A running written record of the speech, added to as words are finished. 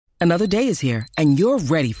Another day is here, and you're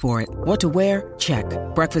ready for it. What to wear? Check.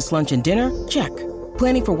 Breakfast, lunch, and dinner? Check.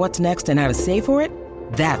 Planning for what's next and how to save for it?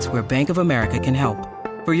 That's where Bank of America can help.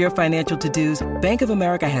 For your financial to-dos, Bank of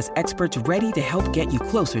America has experts ready to help get you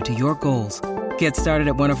closer to your goals. Get started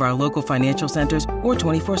at one of our local financial centers or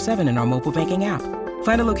 24/7 in our mobile banking app.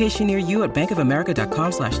 Find a location near you at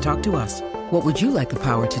bankofamerica.com/talktous. What would you like the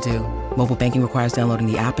power to do? Mobile banking requires downloading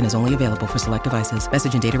the app and is only available for select devices.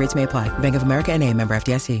 Message and data rates may apply. Bank of America N.A., member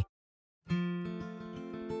FDIC.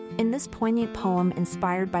 In this poignant poem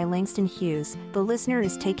inspired by Langston Hughes, the listener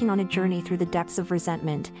is taken on a journey through the depths of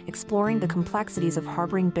resentment, exploring the complexities of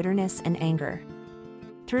harboring bitterness and anger.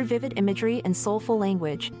 Through vivid imagery and soulful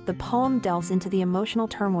language, the poem delves into the emotional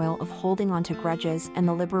turmoil of holding on to grudges and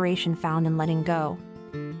the liberation found in letting go.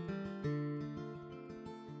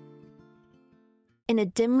 In a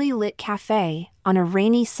dimly lit cafe, on a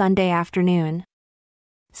rainy Sunday afternoon,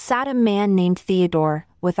 sat a man named Theodore,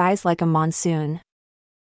 with eyes like a monsoon.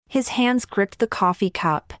 His hands gripped the coffee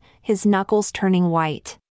cup, his knuckles turning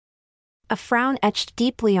white. A frown etched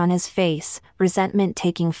deeply on his face, resentment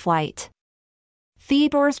taking flight.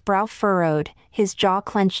 Theodore's brow furrowed, his jaw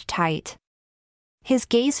clenched tight. His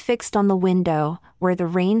gaze fixed on the window, where the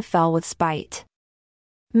rain fell with spite.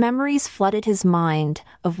 Memories flooded his mind,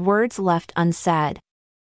 of words left unsaid.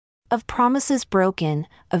 Of promises broken,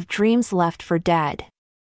 of dreams left for dead.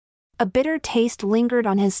 A bitter taste lingered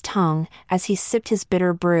on his tongue as he sipped his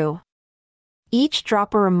bitter brew. Each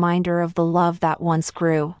drop a reminder of the love that once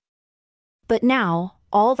grew. But now,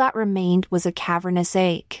 all that remained was a cavernous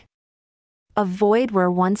ache. A void where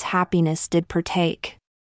once happiness did partake.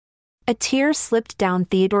 A tear slipped down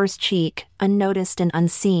Theodore's cheek, unnoticed and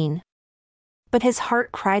unseen. But his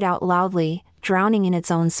heart cried out loudly, drowning in its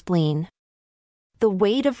own spleen. The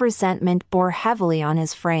weight of resentment bore heavily on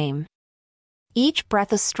his frame. Each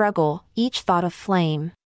breath a struggle, each thought a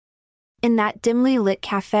flame. In that dimly lit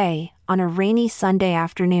cafe, on a rainy Sunday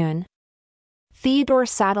afternoon, Theodore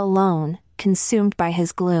sat alone, consumed by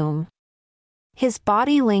his gloom. His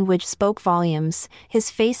body language spoke volumes, his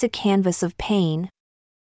face a canvas of pain,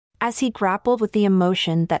 as he grappled with the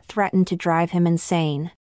emotion that threatened to drive him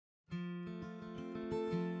insane.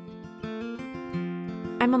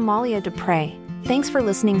 I'm Amalia Dupre. Thanks for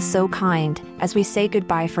listening so kind, as we say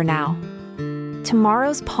goodbye for now.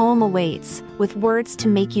 Tomorrow's poem awaits, with words to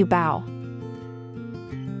make you bow.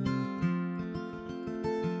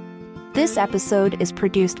 This episode is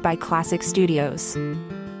produced by Classic Studios.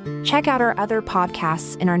 Check out our other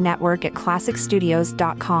podcasts in our network at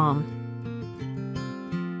classicstudios.com.